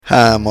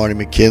Hi, I'm Marty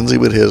McKenzie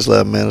with His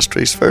Love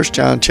Ministries. 1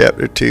 John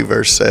chapter 2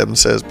 verse 7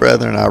 says,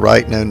 Brethren, I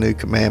write no new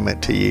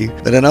commandment to you,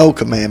 but an old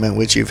commandment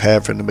which you've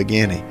had from the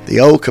beginning.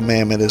 The old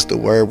commandment is the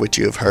word which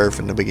you have heard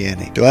from the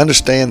beginning. To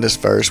understand this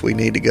verse, we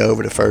need to go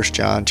over to 1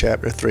 John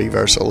chapter 3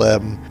 verse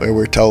 11, where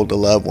we're told to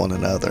love one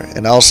another.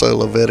 And also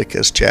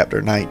Leviticus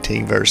chapter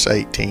 19 verse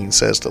 18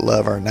 says to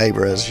love our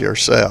neighbor as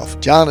yourself.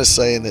 John is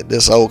saying that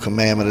this old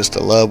commandment is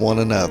to love one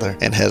another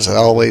and has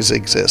always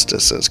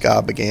existed since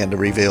God began to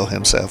reveal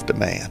himself to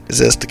man. Is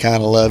this the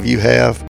kind of love you have?